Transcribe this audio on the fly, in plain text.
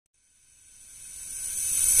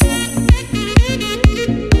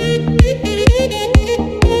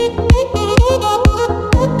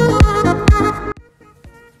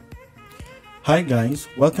Hi guys,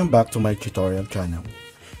 welcome back to my tutorial channel.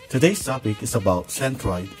 Today's topic is about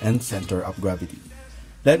centroid and center of gravity.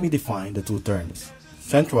 Let me define the two terms.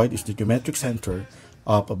 Centroid is the geometric center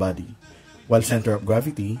of a body, while center of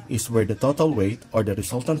gravity is where the total weight or the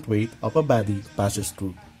resultant weight of a body passes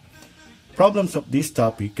through. Problems of this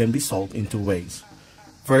topic can be solved in two ways.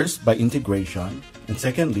 First, by integration, and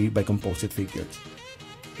secondly, by composite figures.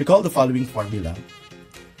 Recall the following formula.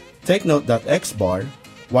 Take note that x bar,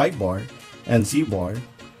 y bar, and z bar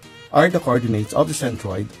are the coordinates of the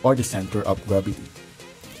centroid or the center of gravity.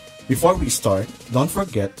 Before we start, don't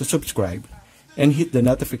forget to subscribe and hit the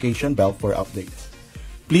notification bell for updates.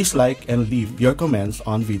 Please like and leave your comments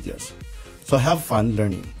on videos. So have fun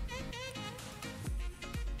learning.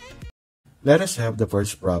 Let us have the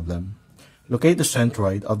first problem. Locate the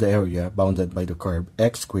centroid of the area bounded by the curve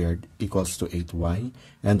x squared equals to 8y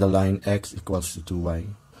and the line x equals to 2y.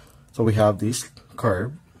 So we have this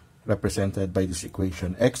curve represented by this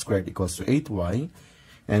equation x squared equals to 8y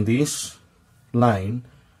and this line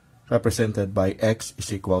represented by x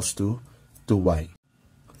is equals to 2y.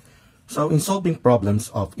 So in solving problems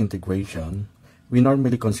of integration, we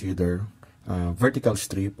normally consider vertical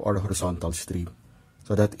strip or horizontal strip.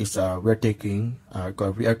 So that is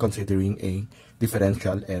we are considering a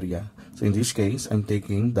differential area. So in this case, I'm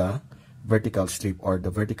taking the vertical strip or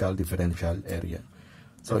the vertical differential area.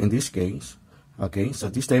 So in this case, okay, so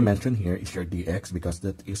this dimension here is your dx because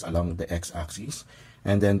that is along the x-axis,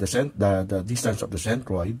 and then the distance of the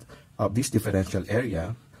centroid of this differential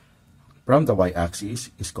area from the y-axis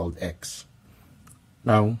is called x.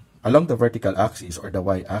 Now, along the vertical axis or the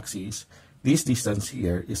y-axis, this distance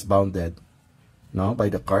here is bounded now by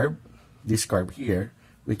the curve, this curve here,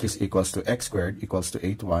 which is equals to x squared equals to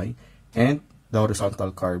 8y, and the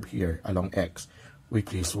horizontal curve here along x,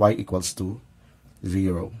 which is y equals to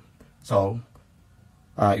 0. So,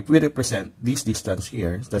 if we represent this distance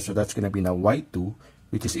here, that's going to be now y2,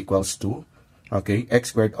 which is equals to, okay, x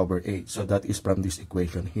squared over 8. So that is from this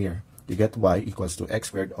equation here. You get y equals to x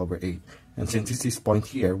squared over 8. And since this point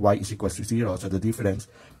here, y is equals to 0, so the difference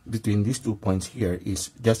between these 2 points here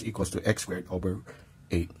is just equals to x squared over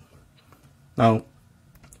 8. Now,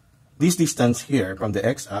 this distance here from the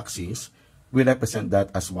x-axis, we represent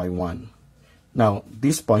that as y1. Now,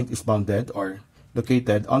 this point is bounded or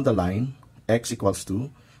located on the line x equals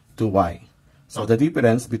to 2y. So the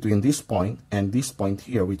difference between this point and this point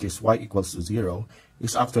here, which is y equals to 0,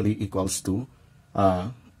 is actually equals to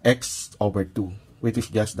x over 2, which is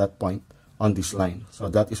just that point on this line. So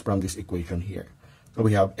that is from this equation here. So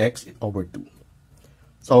we have x over 2.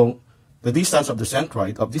 So the distance of the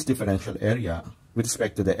centroid of this differential area with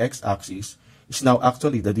respect to the x-axis is now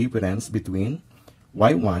actually the difference between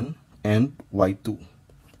y1 and y2.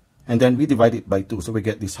 And then we divide it by 2, so we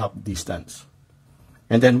get this half distance.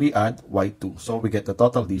 And then we add y2, so we get the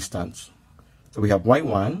total distance. So we have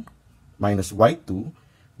y1 minus y2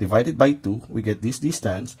 divided by 2, we get this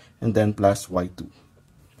distance, and then plus y2.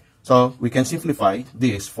 So we can simplify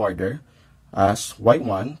this further as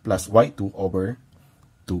y1 plus y2 over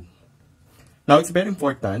 2. Now it's very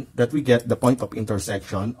important that we get the point of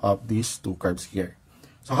intersection of these two curves here.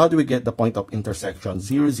 So how do we get the point of intersection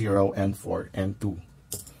 0, 0, and 4, and 2?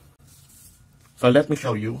 So let me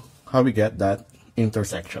show you how we get that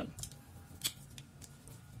intersection.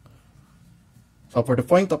 So for the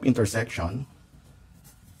point of intersection,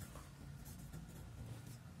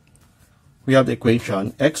 we have the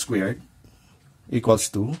equation x squared equals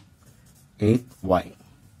to 8y.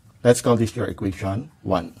 Let's call this your equation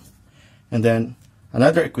 1. And then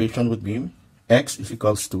another equation would be x is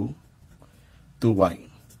equals to 2y.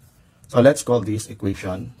 So let's call this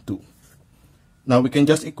equation 2. Now we can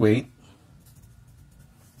just equate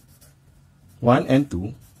 1 and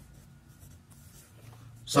 2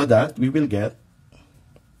 so that we will get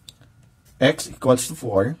x equals to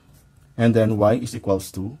 4 and then y is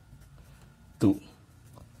equals to 2.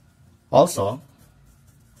 Also,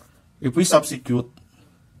 if we substitute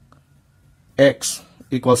x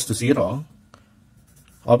equals to 0,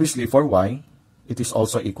 obviously for y, it is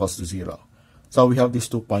also equals to 0. So we have these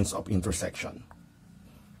 2 points of intersection.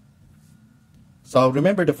 So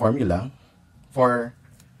remember the formula for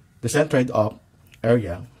the centroid of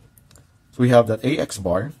area. So we have that ax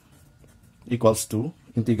bar equals to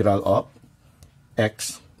integral of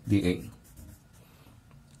x dA.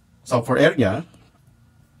 So for area,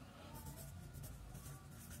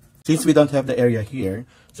 since we don't have the area here,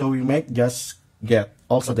 so we might just get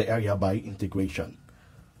also the area by integration.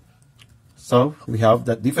 So we have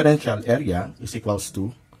that differential area is equals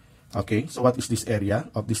to, okay, so what is this area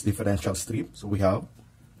of this differential strip? So we have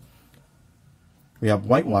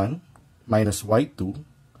y1 minus y2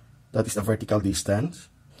 that is the vertical distance,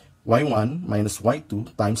 y1 minus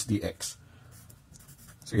y2 times dx.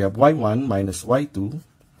 So you have y1 minus y2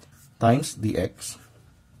 times dx.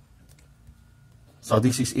 So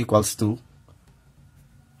this is equals to,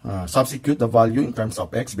 substitute the value in terms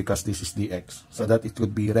of x because this is dx, so that it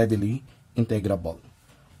would be readily integrable.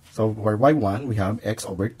 So for y1, we have x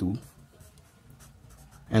over 2.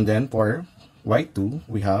 And then for y2,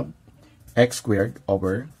 we have x squared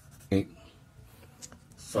over 8.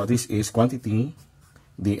 So this is quantity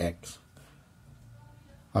dx.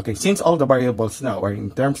 Okay, since all the variables now are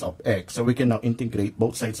in terms of x, so we can now integrate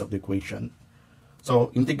both sides of the equation. So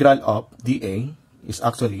integral of dA is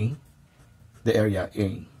actually the area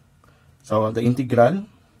A. So the integral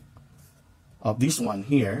of this one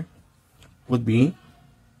here would be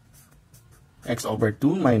x over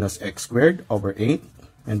 2 minus x squared over 8,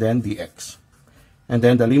 and then dx. And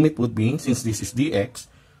then the limit would be, since this is dx,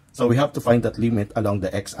 so we have to find that limit along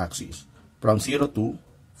the x-axis from 0 to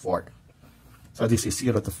 4. So this is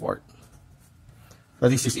 0 to 4. So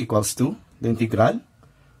this is equals to the integral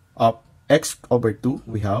of x over 2,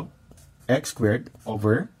 we have x squared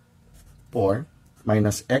over 4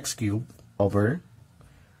 minus x cubed over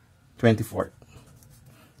 24.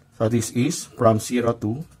 So this is from 0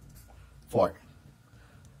 to 4.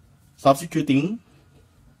 Substituting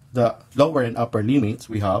the lower and upper limits,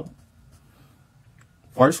 we have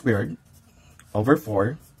 4 squared over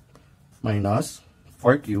 4 minus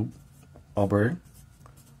 4 cubed over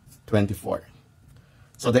 24.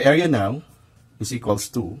 So the area now is equals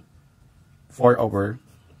to 4 over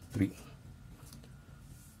 3.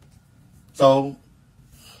 So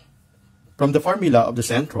from the formula of the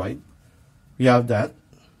centroid, we have that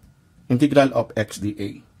integral of x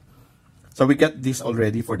dA. So we get this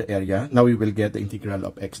already for the area. Now we will get the integral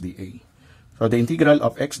of x dA. So the integral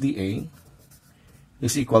of x dA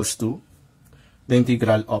is equals to the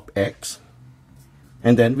integral of x,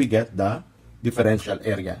 and then we get the differential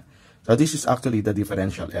area. So this is actually the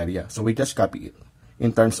differential area. So we just copy it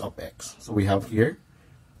in terms of x. So we have here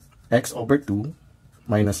x over 2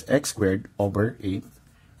 minus x squared over 8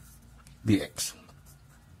 dx.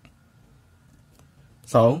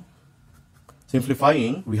 So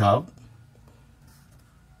simplifying, we have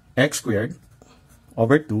x squared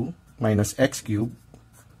over 2 minus x cubed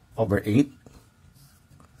over 8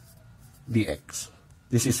 dx.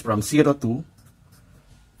 This is from 0 to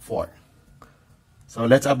 4. So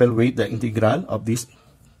let's evaluate the integral of this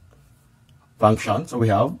function. So we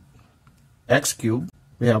have x cubed.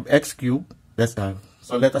 We have x cubed.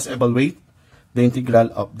 So let us evaluate the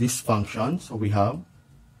integral of this function. So we have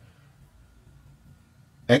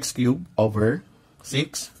x cubed over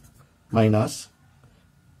 6 minus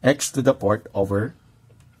x to the 4th over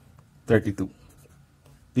 32.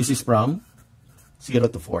 This is from 0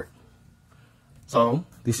 to 4. So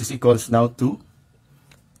this is equals now to,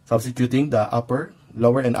 substituting the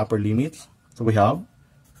lower and upper limits. So we have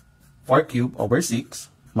 4 cubed over 6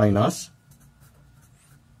 minus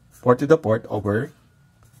 4 to the 4th over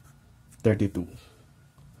 32.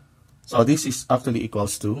 So this is actually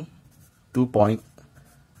equals to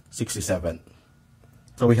 2.67.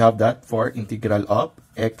 So we have that for integral of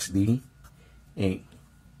x dA.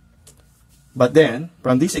 But then,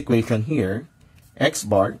 from this equation here, x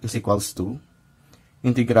bar is equals to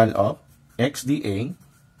integral of x dA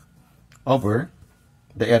over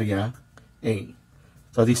the area A.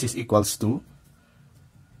 So this is equals to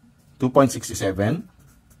 2.67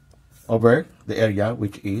 over the area,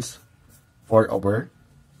 which is 4 over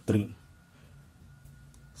 3.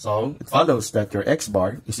 So it follows that your x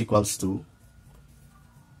bar is equals to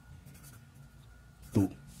 2.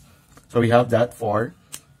 So we have that for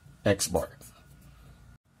x bar.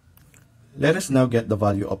 Let us now get the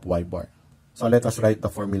value of y bar. So let us write the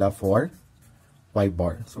formula for y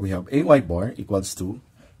bar. So we have ay bar equals to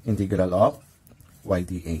integral of y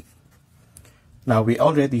dA. Now we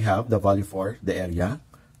already have the value for the area.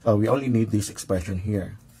 So we only need this expression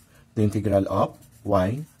here, the integral of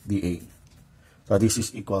y dA. So this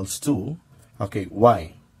is equals to, okay,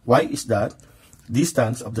 y. Y is that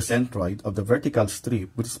distance of the centroid of the vertical strip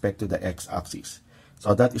with respect to the x-axis.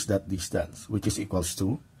 So that is that distance, which is equals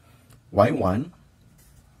to y1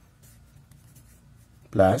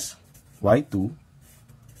 plus y2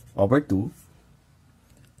 over 2,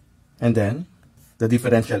 and then the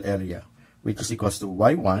differential area, which is equals to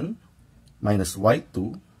y1 minus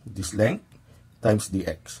y2, this length, times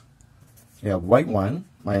dx. We have y1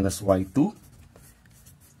 minus y2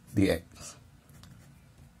 dx.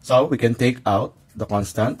 So we can take out the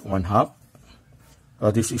constant 1/2.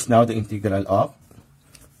 So this is now the integral of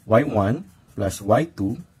y1 plus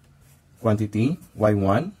y2 quantity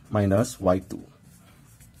y1 minus y2.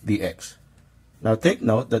 dx. Now take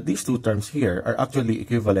note that these two terms here are actually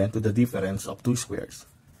equivalent to the difference of two squares.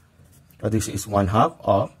 So this is 1/2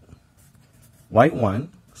 of y1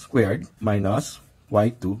 squared minus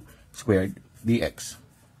y2 squared dx.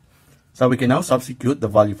 So we can now substitute the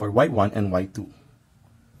value for y1 and y2.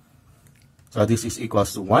 So this is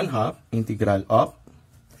equals to 1/2 integral of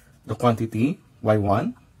the quantity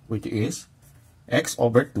y1, which is x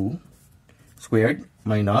over 2 squared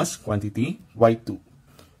minus quantity y2,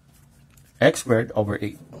 x squared over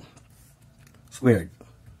 8 squared.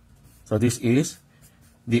 So this is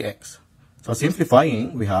dx. So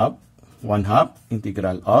simplifying, we have 1/2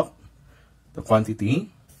 integral of the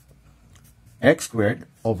quantity x squared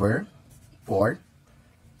over 4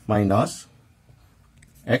 minus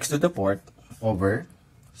x to the 4th over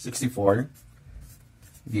 64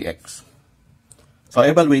 dx. So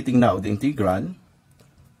evaluating now the integral,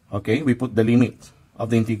 okay, we put the limit of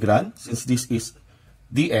the integral. Since this is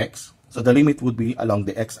dx, so the limit would be along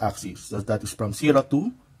the x-axis. So that is from 0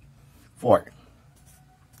 to 4.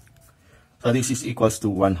 So this is equals to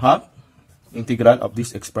 1/2 integral of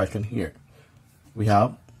this expression here. We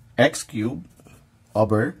have x cubed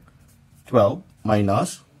over 12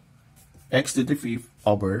 minus x to the 5th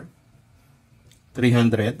over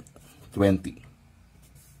 320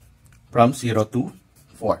 from 0 to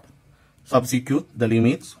 4. Substitute the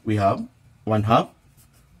limits. We have 1/2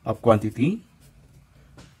 of quantity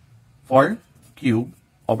 4 cubed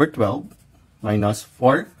over 12 minus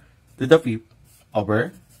 4 to the 5th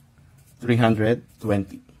over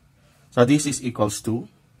 320. So this is equals to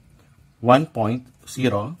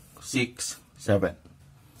 1.067.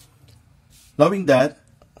 Knowing that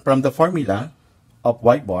from the formula of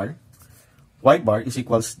y bar is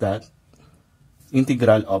equals that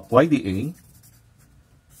integral of y dA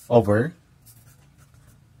over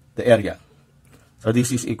the area. So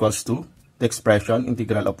this is equals to the expression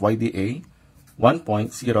integral of y dA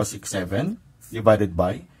 1.067 divided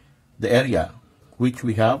by the area, which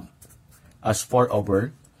we have as 4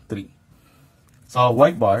 over 3. So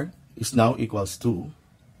y bar is now equals to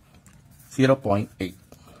 0.8.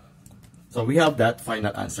 So we have that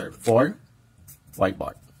final answer for y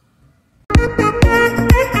bar.